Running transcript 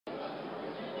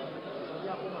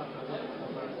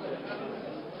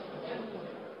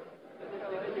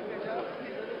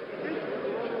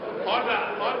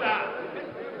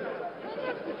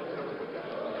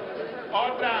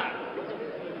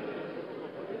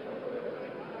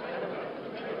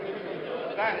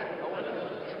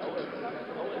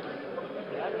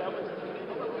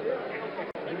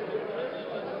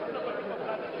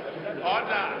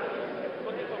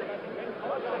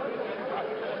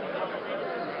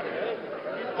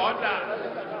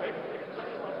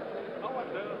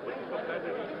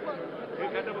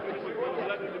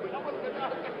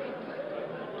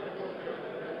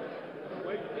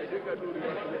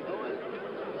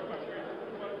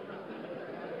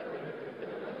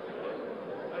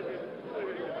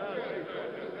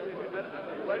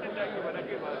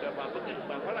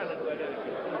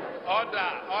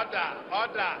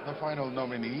The final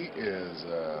nominee is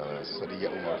Sadiya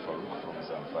Farouq from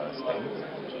Zamfara State.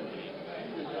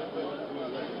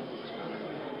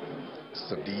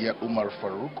 Sadiya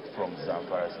Farouq from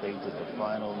Zamfara State is the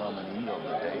final nominee of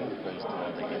the day based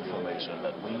on the information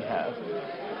that we have.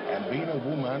 And being a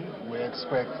woman, we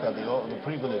expect that the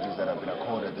privileges that have been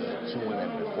accorded to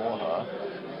women before her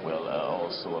will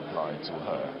also apply to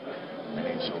her.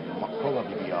 And she'll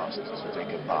probably be asked to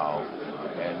take a bow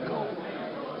and go.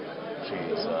 She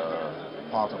is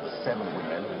part of the 7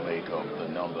 women who make up the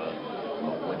number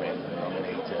of women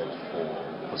nominated for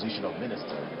position of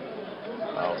minister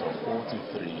out of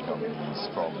 43 nominees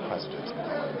from President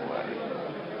Muhammadu Buhari.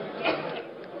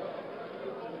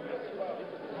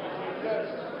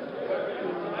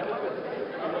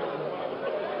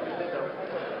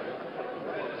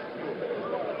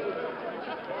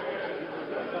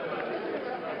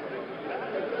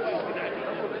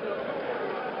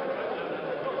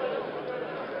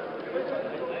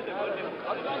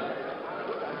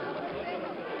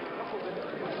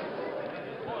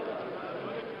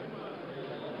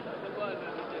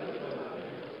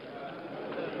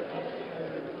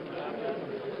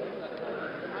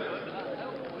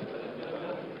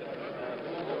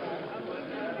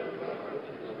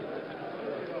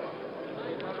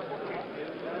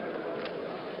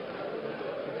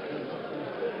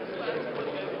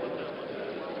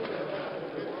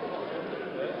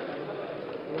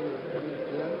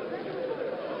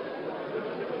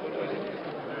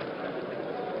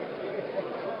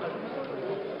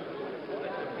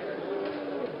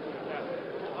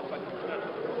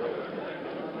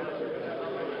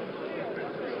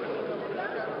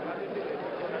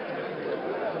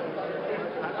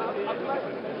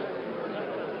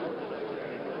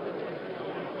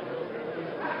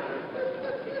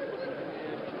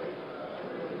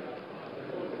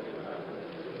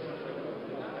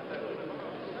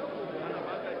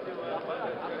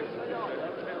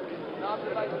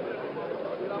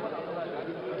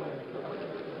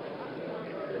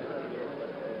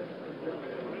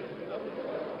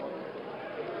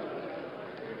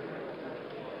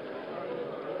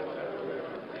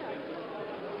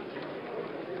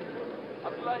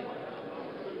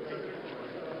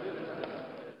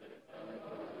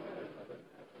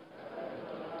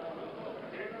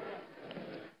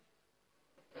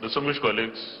 Distinguished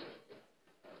colleagues,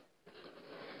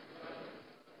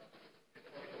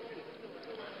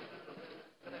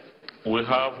 we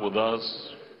have with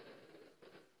us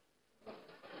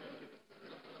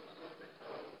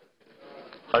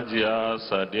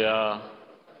Sadiya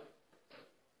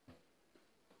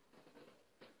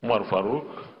Farouq,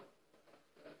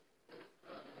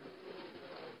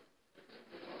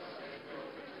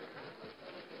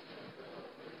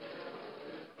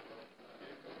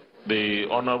 the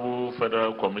Honorable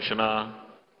Federal Commissioner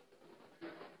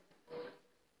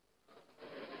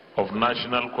of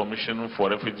National Commission for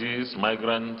Refugees,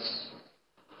 Migrants,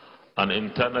 and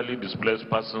Internally Displaced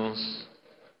Persons,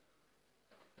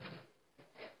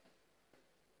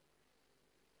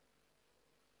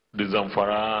 the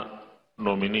Zamfara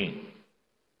nominee.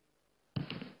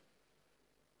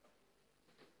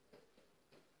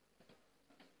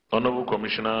 Honorable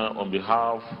Commissioner, on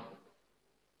behalf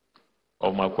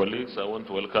of my colleagues, I want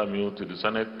to welcome you to the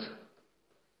Senate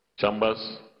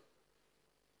chambers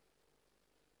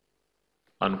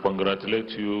and congratulate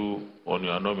you on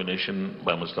your nomination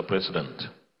by Mr. President.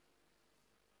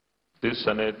 This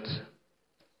Senate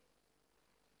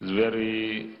is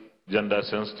very gender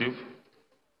sensitive.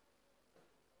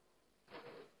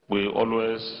 We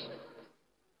always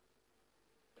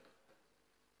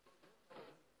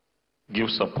give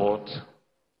support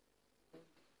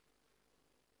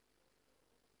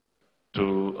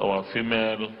to our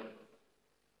female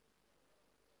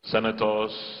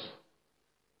senators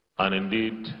and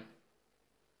indeed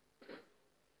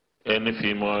any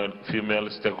female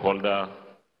stakeholder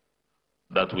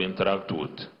that we interact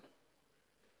with.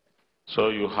 So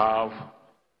you have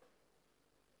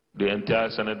the entire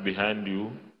Senate behind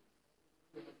you.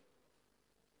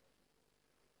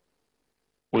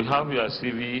 We have your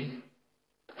CV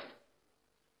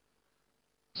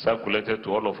circulated to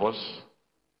all of us,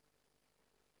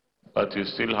 but you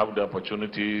still have the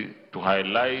opportunity to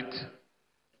highlight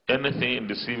anything in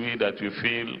the CV that you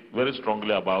feel very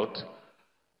strongly about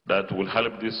that will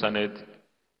help the Senate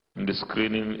in the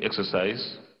screening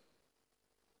exercise.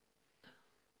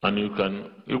 And you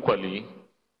can equally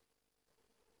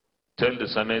tell the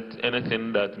Senate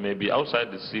anything that may be outside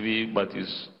the CV but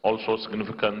is also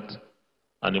significant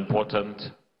and important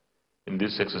in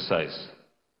this exercise.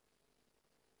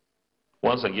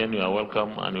 Once again, you are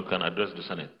welcome and you can address the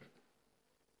Senate.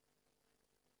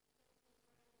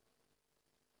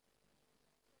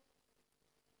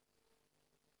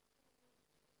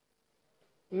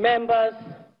 Members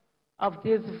of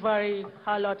these very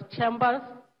hallowed chambers,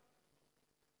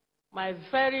 my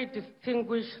very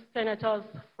distinguished senators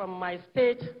from my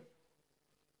state,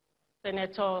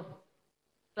 Senator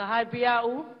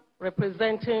Sadiya,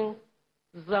 representing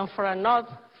Zamfara North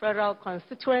Federal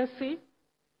Constituency,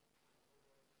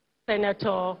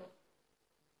 Senator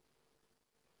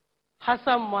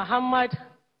Hassan Muhammad,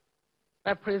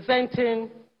 representing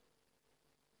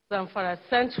Zamfara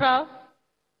Central,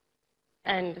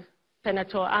 and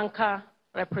Senator Anka,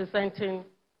 representing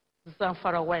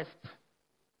Zamfara West.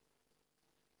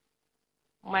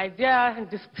 My dear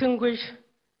distinguished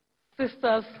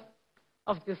sisters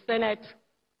of the Senate,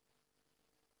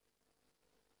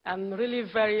 I'm really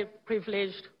very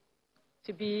privileged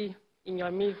to be in your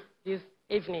midst this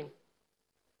evening.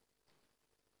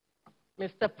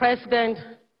 Mr. President,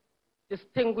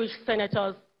 distinguished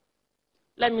senators,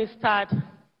 let me start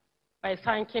by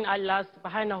thanking Allah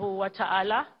subhanahu wa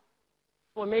ta'ala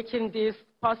for making this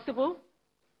possible,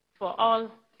 for all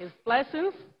his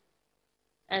blessings.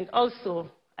 And also,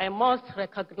 I must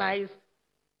recognize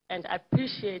and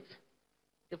appreciate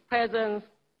the presence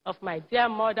of my dear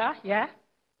mother here,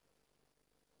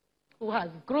 who has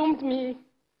groomed me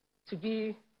to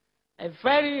be a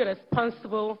very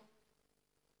responsible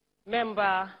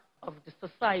member of the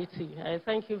society. I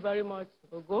thank you very much,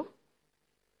 Ogo.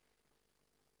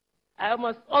 I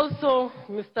must also,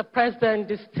 Mr. President,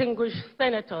 distinguished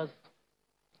senators,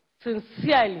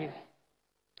 sincerely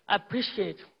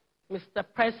appreciate Mr.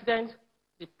 President,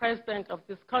 the President of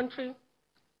this country,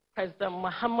 President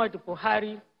Muhammadu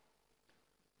Buhari,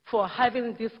 for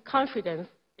having this confidence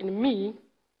in me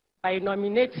by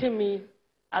nominating me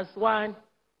as one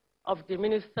of the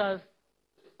ministers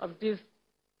of this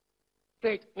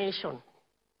great nation.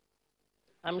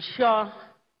 I'm sure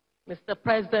Mr.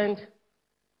 President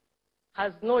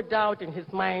has no doubt in his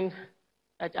mind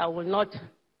that I will not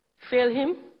fail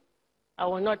him, I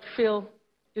will not fail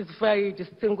these very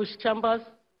distinguished chambers,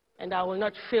 and I will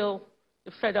not fail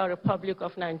the Federal Republic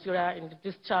of Nigeria in the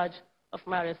discharge of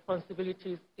my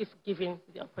responsibilities if given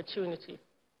the opportunity.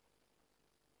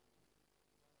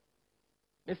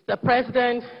 Mr.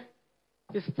 President,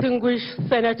 distinguished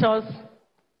senators,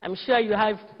 I'm sure you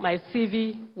have my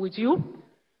CV with you,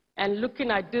 and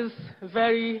looking at these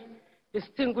very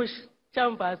distinguished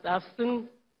chambers, I've seen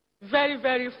very,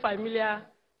 very familiar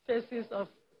faces of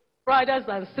brothers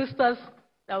and sisters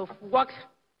that we've worked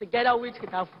together with,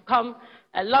 that have come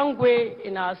a long way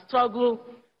in our struggle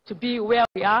to be where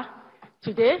we are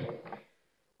today.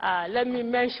 Let me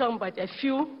mention but a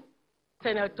few.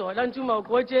 Senator Lanjuma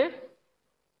Ogoje,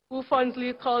 who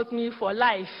fondly calls me for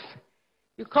life.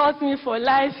 He calls me for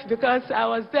life because I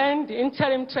was then the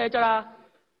interim treasurer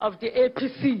of the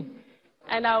APC,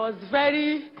 and I was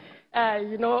very,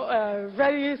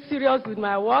 very serious with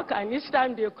my work, and each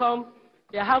time they come,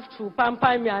 they have to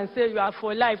pamper me and say, you are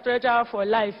for life, treasurer for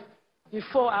life,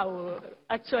 before I will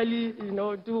actually,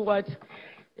 do what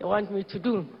they want me to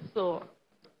do. So,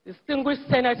 distinguished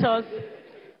senators,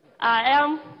 I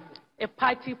am a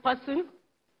party person.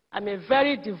 I'm a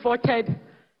very devoted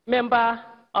member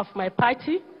of my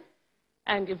party,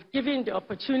 and if given the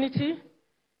opportunity,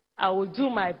 I will do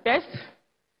my best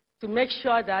to make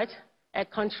sure that I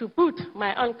contribute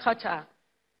my own quota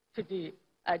to the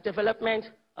development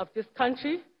of this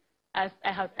country, as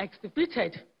I have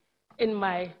exhibited in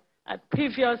my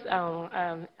previous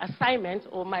assignment,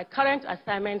 or my current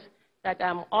assignment that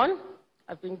I'm on.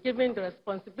 I've been given the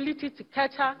responsibility to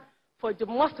cater for the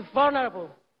most vulnerable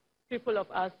people of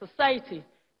our society,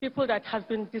 people that have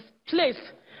been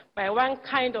displaced by one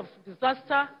kind of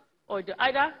disaster or the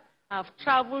other. I've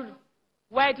traveled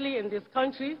widely in this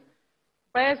country,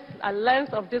 breadth and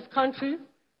length of this country,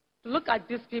 to look at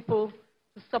these people,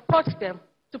 to support them,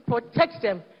 to protect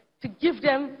them, to give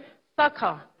them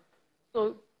succor.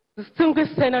 So,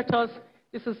 distinguished senators,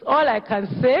 this is all I can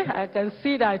say. I can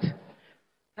see that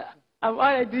I'm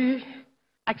already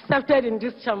accepted in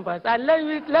these chambers. And let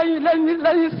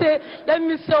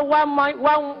me say one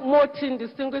more thing,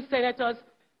 distinguished senators.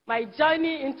 My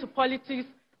journey into politics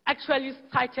actually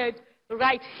started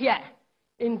right here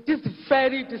in this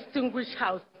very distinguished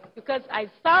house, because I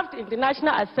served in the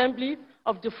National Assembly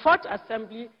of the 4th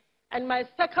Assembly, and my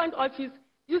second office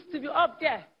used to be up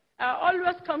there. I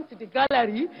always come to the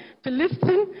gallery to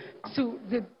listen to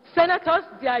the senators,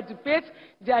 their debates,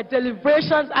 their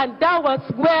deliberations, and that was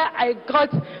where I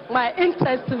got my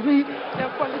interest to be a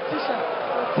politician.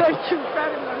 So thank you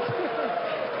very much.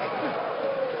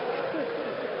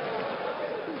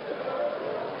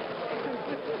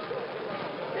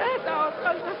 Yes, I was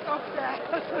always up there.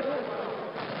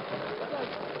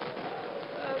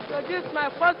 So this is my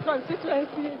first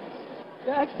constituency,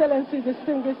 Your Excellency,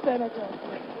 distinguished senator.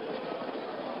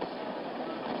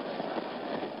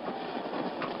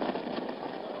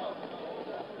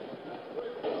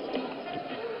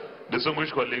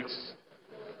 Distinguished colleagues,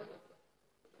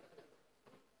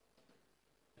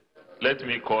 let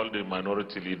me call the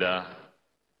minority leader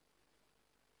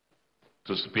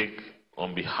to speak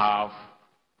on behalf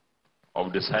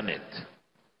of the Senate.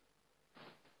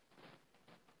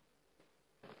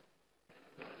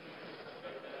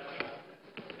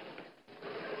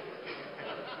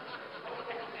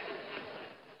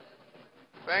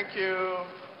 Thank you,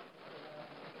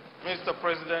 Mr.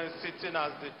 President, sitting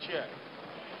as the chair.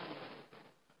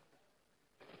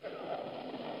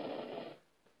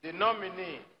 The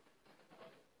nominee,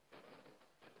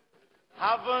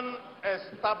 having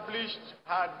established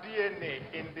her DNA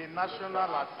in the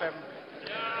National Assembly,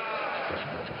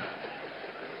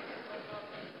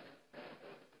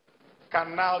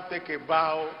 can now take a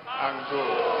bow and go.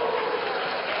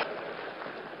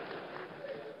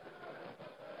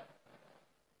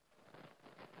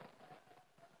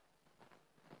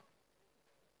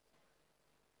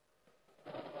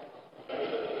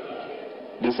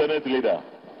 The Senate leader.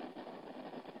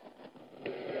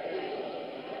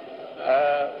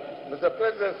 Mr.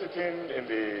 President, sitting in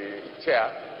the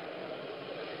chair,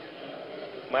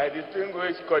 my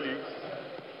distinguished colleagues,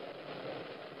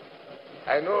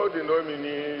 I know the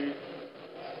nominee,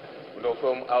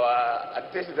 from our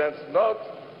antecedents, not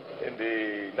in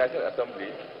the National Assembly,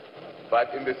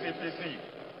 but in the CPC,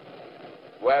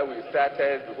 where we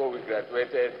started before we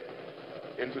graduated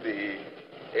into the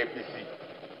APC.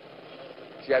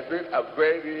 She has been a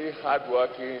very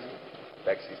hard-working,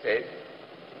 like she said,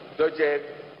 dogged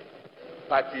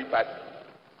party.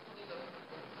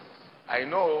 I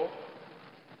know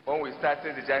when we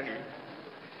started the journey,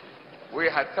 we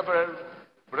had several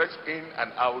brush in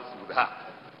and outs with her.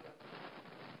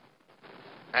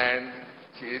 And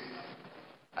she is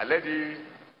a lady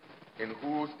in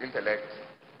whose intellect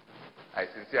I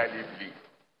sincerely believe.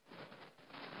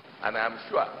 And I am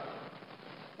sure,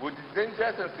 with the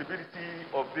danger sensibility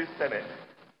of this Senate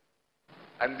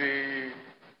and the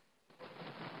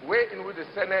way in which the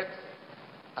Senate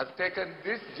has taken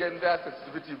this gender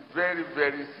sensitivity very,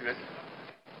 very seriously,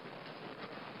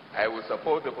 I will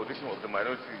support the position of the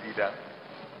minority leader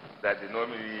that the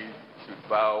nominee should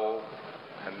bow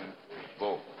and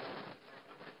go.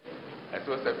 I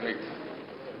so submit.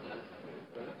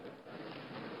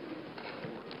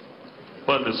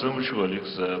 Well, distinguished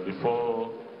colleagues,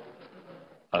 before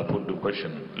I put the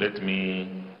question, let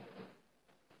me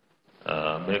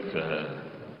make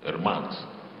remarks.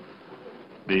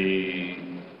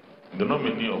 The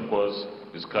nominee, of course,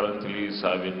 is currently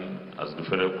serving as the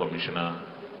Federal Commissioner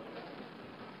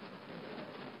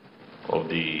of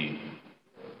the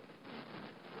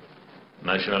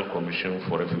National Commission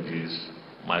for Refugees,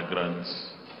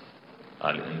 Migrants,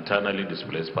 and Internally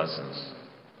Displaced Persons.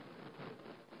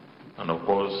 And of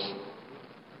course,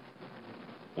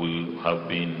 we have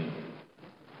been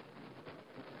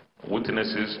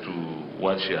witnesses to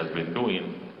what she has been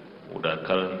doing with her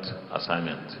current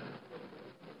assignment.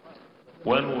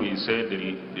 When we say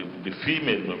the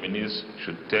female nominees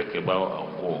should take a bow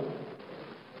and go,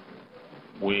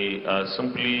 we are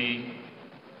simply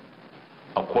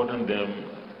according them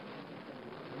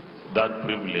that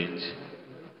privilege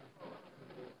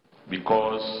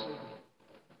because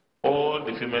all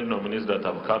the female nominees that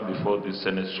have come before the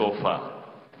Senate so far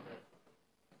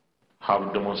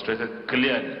have demonstrated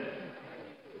clearly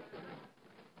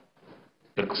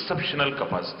exceptional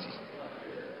capacity,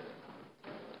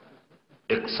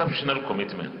 exceptional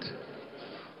commitment,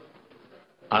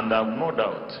 and I have no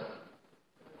doubt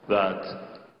that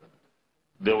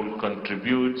they will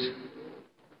contribute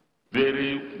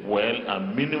very well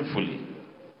and meaningfully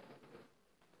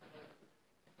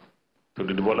to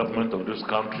the development of this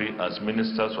country as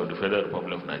ministers of the Federal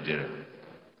Republic of Nigeria.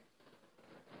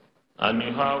 And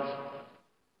you have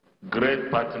great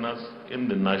partners in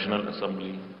the National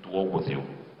Assembly to work with you.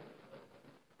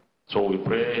 So we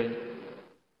pray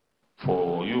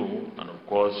for you, and of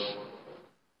course,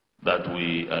 that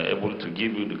we are able to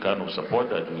give you the kind of support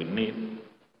that we need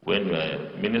when you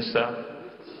are a minister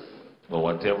or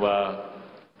whatever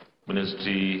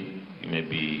ministry you may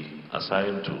be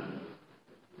assigned to.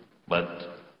 But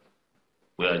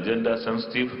we are gender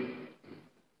sensitive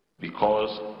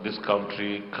because this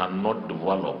country cannot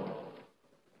develop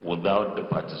without the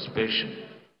participation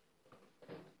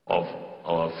of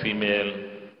our female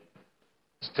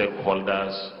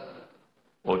stakeholders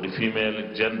or the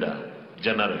female gender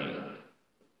generally.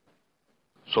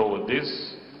 So with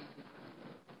this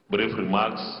brief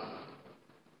remarks,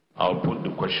 I'll put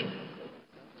the question.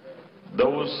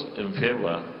 Those in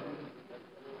favor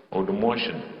of the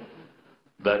motion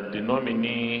that the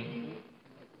nominee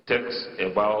takes a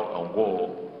bow and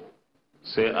go,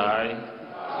 say aye.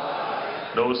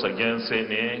 Aye. Those against say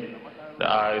nay. The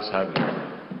ayes have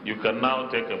it. You can now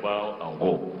take a bow and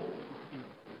go.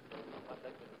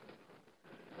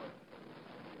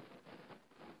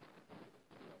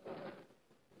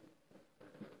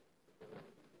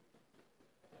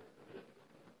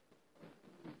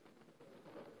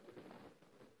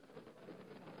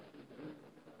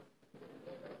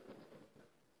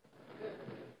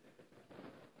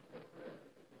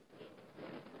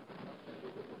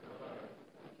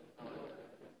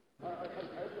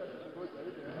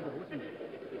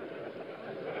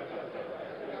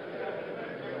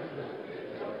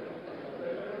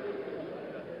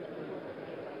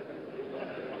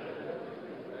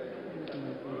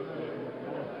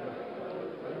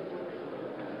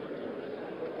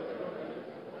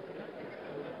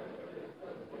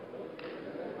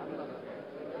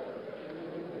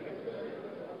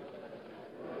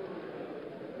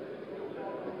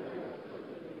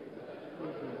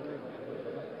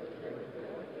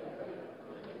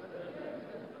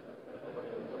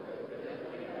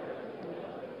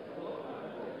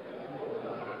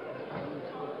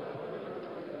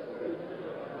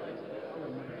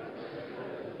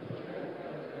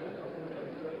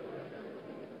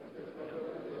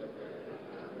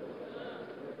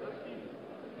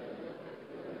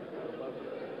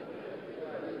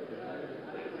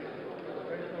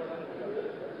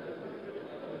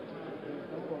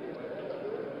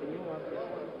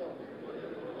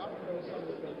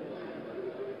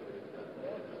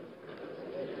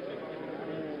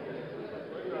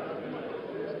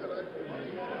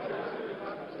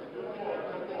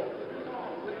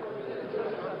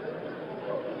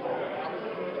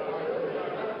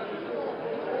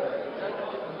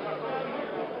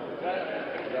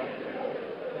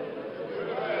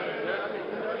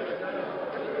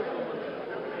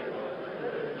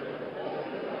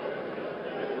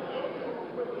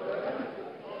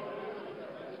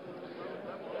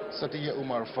 Sadiya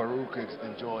Umar Farouq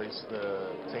enjoys the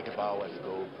take a bow and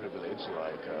go privilege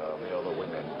like the other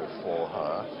women before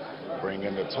her,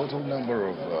 bringing the total number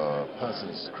of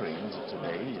persons screened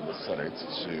today in the Senate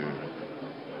to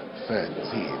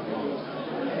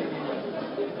 13.